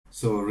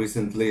So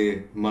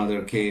recently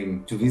mother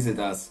came to visit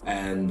us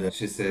and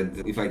she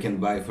said if I can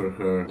buy for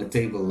her a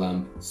table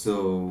lamp.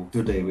 So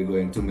today we're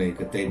going to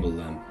make a table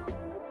lamp.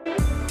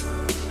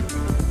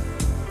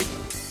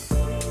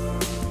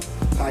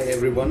 Hi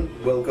everyone,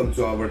 welcome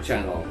to our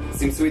channel.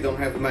 Since we don't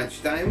have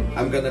much time,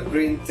 I'm gonna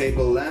print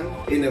table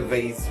lamp in a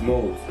vase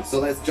mode. So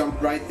let's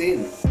jump right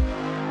in.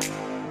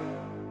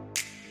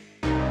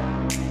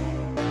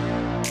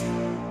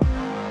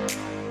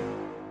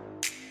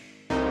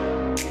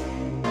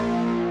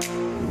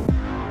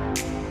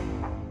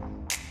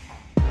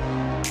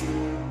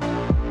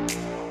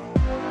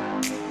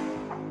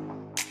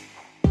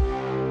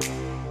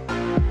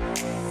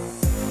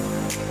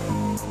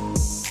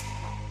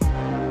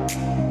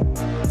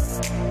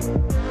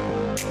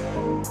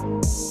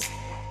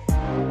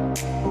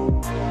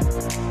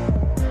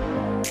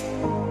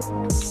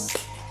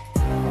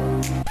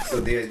 So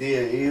the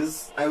idea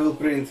is I will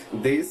print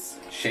this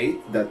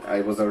shade that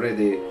I was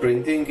already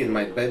printing in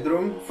my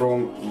bedroom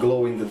from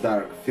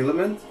glow-in-the-dark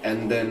filament,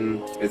 and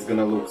then it's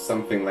gonna look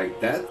something like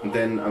that.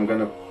 Then I'm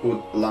gonna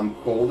put lamp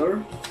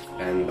holder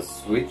and a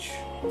switch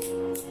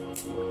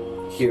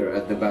here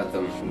at the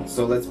bottom.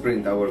 So let's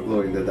print our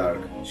glow-in-the-dark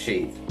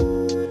shade.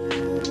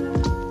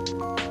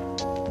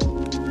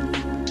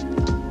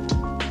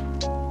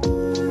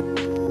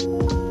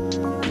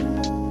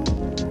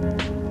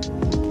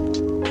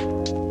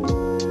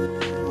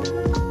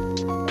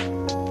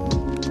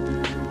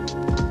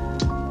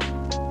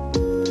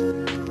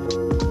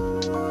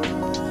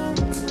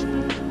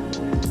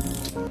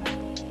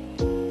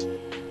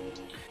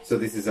 So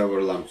this is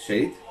our lamp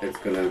shade. It's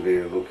gonna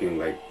be looking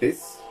like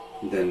this.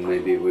 Then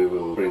maybe we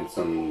will print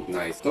some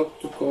nice top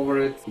to cover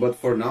it. But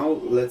for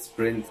now, let's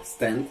print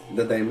stand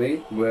that I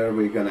made where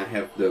we're gonna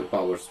have the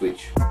power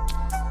switch.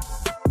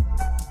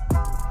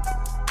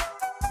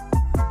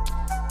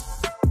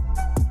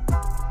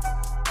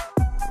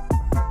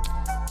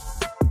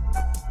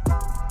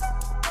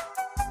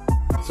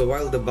 So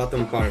while the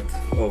bottom part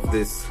of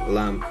this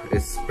lamp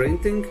is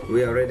printing,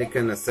 we already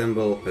can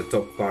assemble the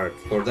top part.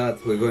 For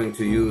that we're going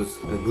to use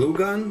a glue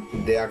gun,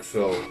 the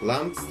actual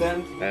lamp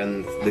stand,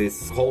 and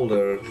this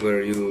holder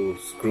where you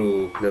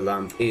screw the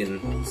lamp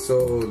in.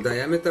 So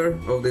diameter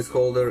of this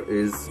holder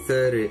is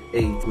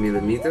 38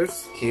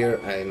 millimeters.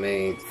 Here I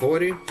made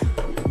 40.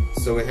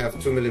 So we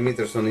have 2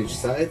 millimeters on each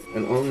side,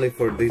 and only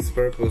for this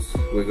purpose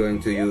we're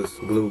going to use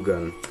glue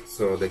gun.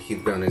 So the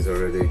heat gun is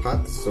already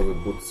hot, so we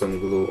put some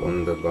glue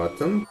on the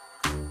bottom.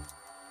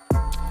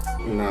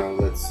 Now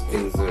let's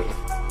insert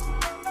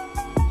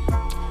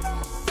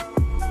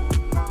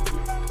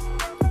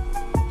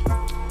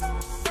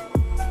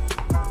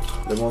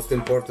the most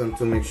important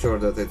to make sure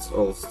that it's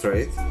all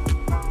straight.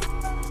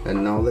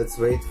 And now let's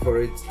wait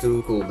for it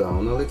to cool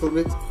down a little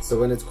bit. So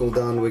when it's cooled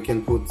down, we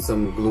can put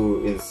some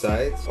glue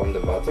inside on the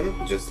bottom,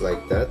 just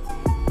like that.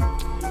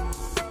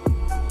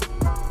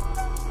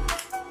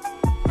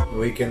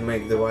 We can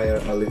make the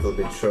wire a little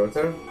bit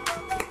shorter.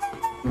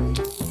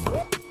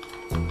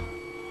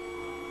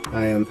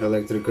 I am an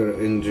electrical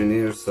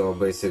engineer, so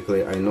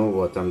basically I know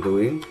what I'm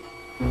doing.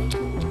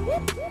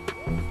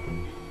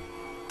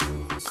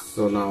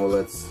 So now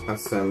let's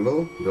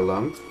assemble the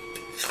lamp.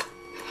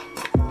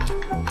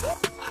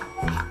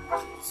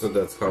 So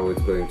that's how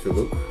it's going to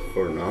look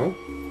for now.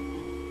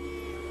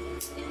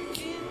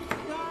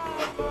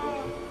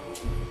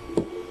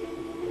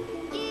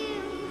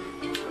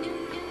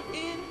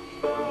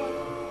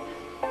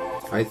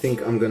 I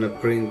think I'm gonna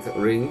print a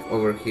ring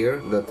over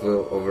here that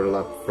will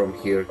overlap from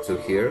here to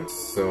here,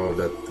 so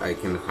that I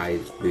can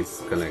hide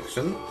this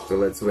connection. So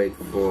let's wait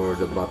for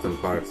the bottom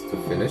part to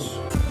finish.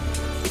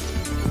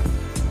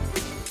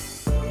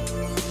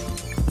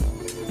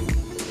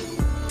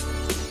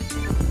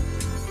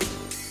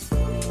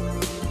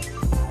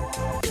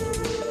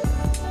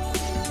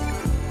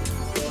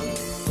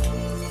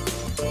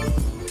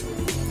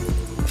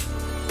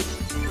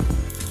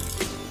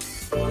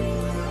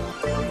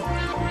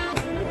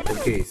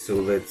 Okay, so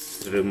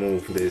let's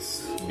remove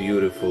this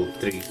beautiful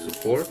tree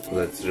support.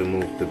 Let's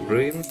remove the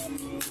brim.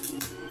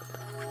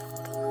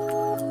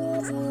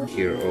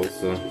 Here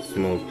also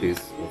small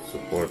piece of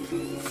support.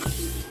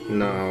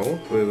 Now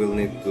we will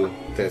need to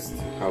test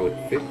how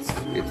it fits.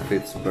 It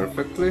fits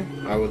perfectly.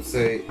 I would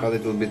say a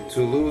little bit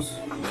too loose,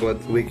 but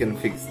we can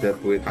fix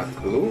that with hot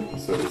glue.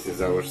 So this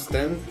is our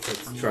stand.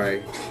 Let's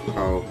try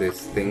how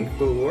this thing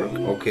will work.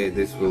 Okay,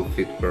 this will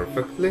fit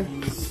perfectly.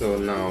 So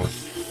now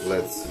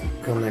let's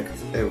connect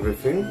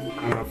everything.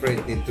 I'm afraid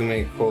I need to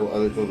make hole a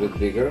little bit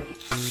bigger.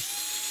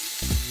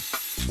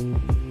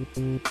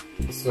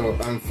 So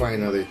I'm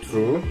finally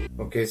through.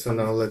 Okay, so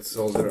now let's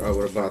solder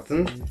our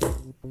button.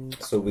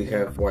 So we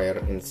have wire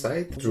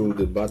inside through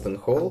the button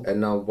hole, and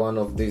now one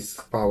of these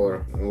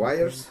power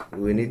wires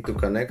we need to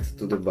connect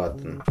to the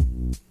button.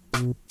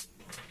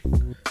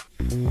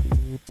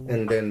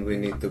 And then we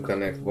need to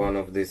connect one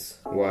of these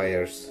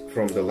wires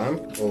from the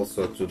lamp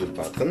also to the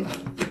button.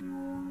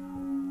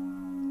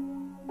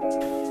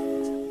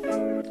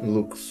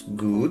 Looks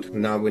good.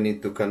 Now we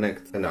need to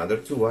connect another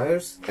two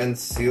wires and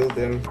seal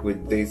them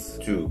with this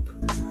tube.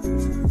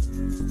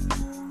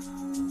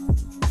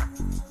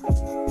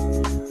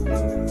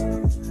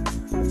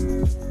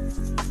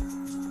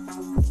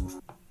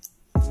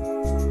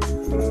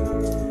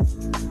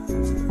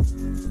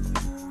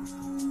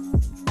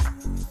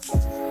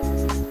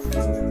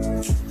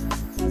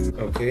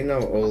 Okay,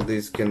 now all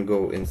these can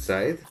go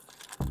inside.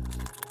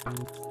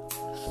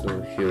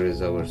 So here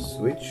is our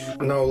switch.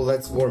 Now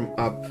let's warm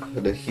up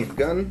the heat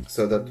gun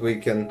so that we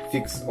can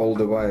fix all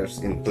the wires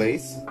in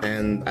place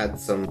and add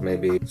some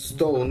maybe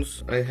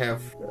stones I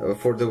have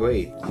for the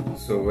weight.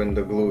 So when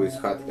the glue is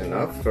hot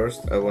enough,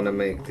 first I want to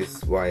make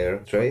this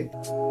wire straight.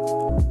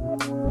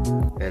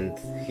 And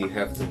he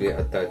have to be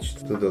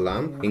attached to the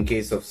lamp. In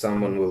case of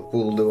someone will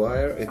pull the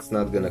wire, it's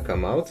not gonna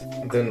come out.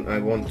 Then I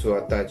want to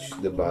attach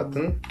the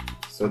button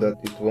so that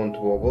it won't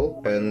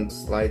wobble and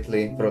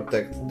slightly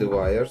protect the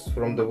wires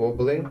from the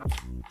wobbling.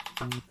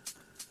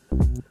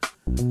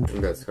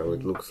 That's how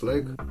it looks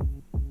like.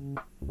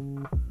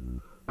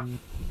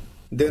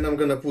 Then I'm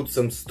gonna put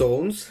some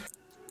stones.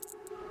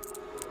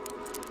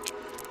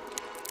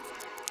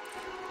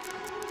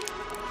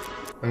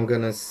 I'm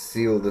gonna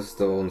seal the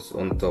stones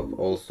on top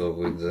also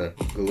with the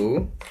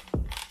glue.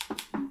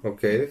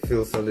 Okay,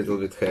 feels a little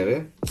bit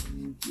heavy.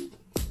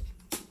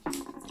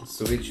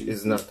 Switch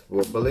is not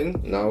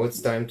wobbling. Now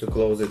it's time to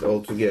close it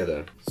all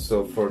together.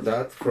 So for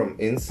that, from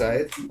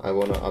inside I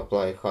want to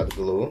apply hot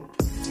glue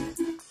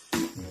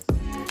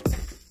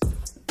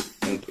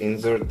and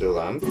insert the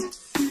lamp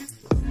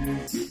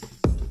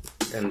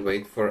and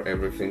wait for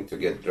everything to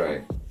get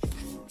dry.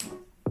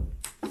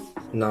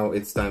 Now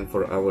it's time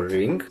for our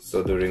ring.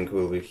 So the ring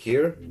will be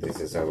here. This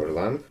is our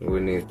lamp. We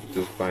need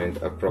to find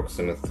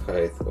approximate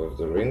height of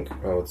the ring.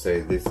 I would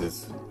say this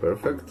is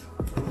perfect.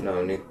 Now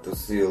I need to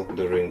seal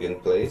the ring in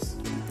place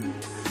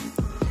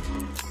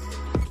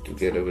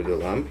together with the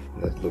lamp.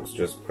 That looks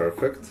just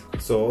perfect.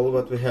 So all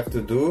what we have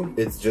to do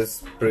is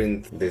just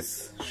print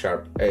this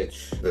sharp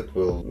edge that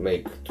will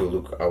make to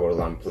look our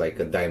lamp like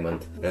a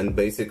diamond. And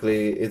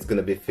basically it's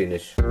gonna be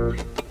finished.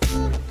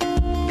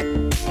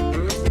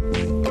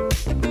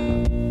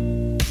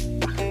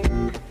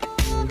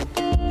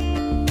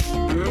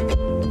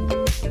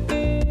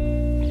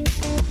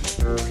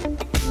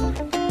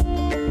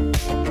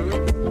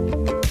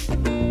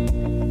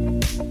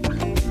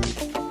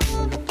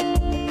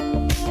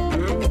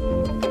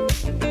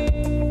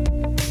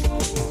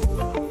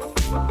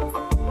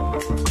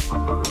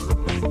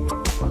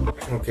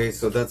 Okay,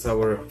 so that's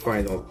our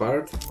final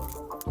part.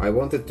 I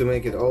wanted to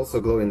make it also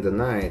glow in the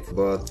night,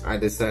 but I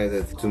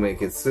decided to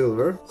make it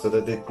silver so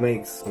that it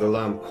makes the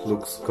lamp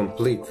looks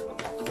complete.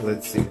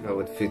 Let's see how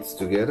it fits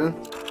together.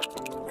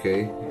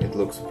 Okay, it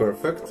looks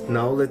perfect.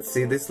 Now let's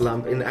see this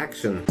lamp in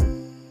action.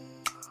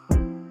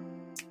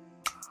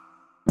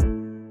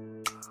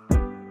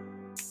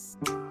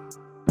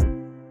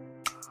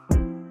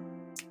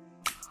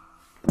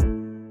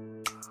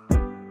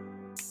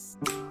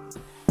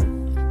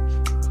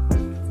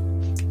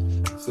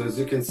 So as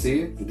you can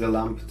see, the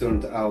lamp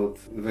turned out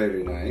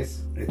very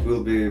nice. It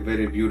will be a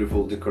very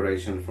beautiful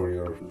decoration for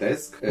your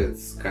desk.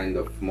 It's kind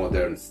of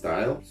modern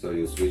style. So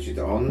you switch it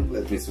on.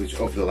 Let me switch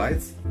off the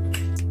lights.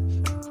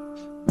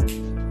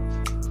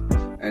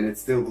 And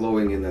it's still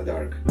glowing in the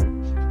dark.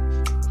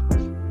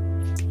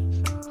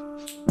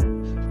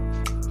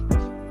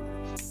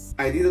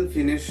 I didn't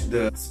finish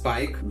the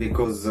spike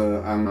because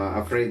I'm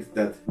afraid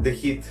that the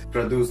heat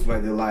produced by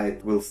the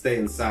light will stay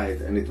inside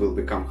and it will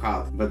become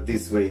hot, but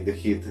this way the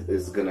heat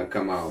is gonna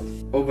come out.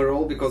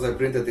 Overall, because I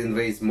printed in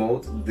Vase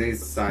Mode, this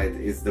side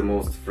is the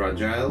most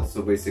fragile,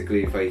 so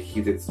basically if I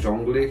heat it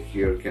strongly,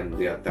 here can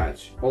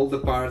deattach. All the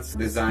parts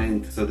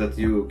designed so that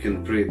you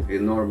can print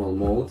in normal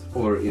mode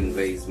or in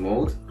Vase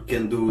Mode.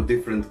 Can do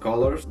different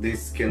colors.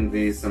 This can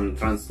be some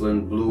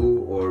translucent blue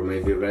or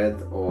maybe red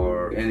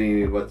or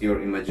any what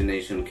your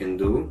imagination can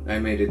do. I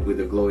made it with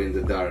a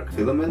glow-in-the-dark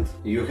filament.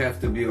 You have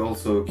to be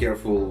also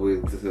careful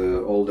with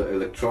all the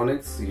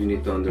electronics. You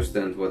need to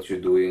understand what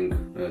you're doing.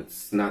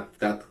 It's not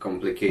that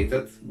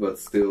complicated, but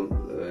still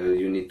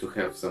you need to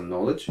have some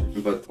knowledge.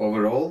 But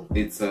overall,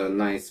 it's a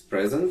nice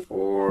present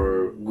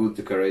or good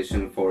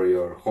decoration for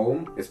your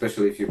home,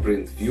 especially if you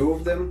print few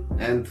of them.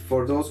 And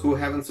for those who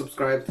haven't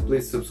subscribed,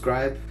 please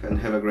subscribe and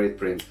have a great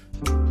print.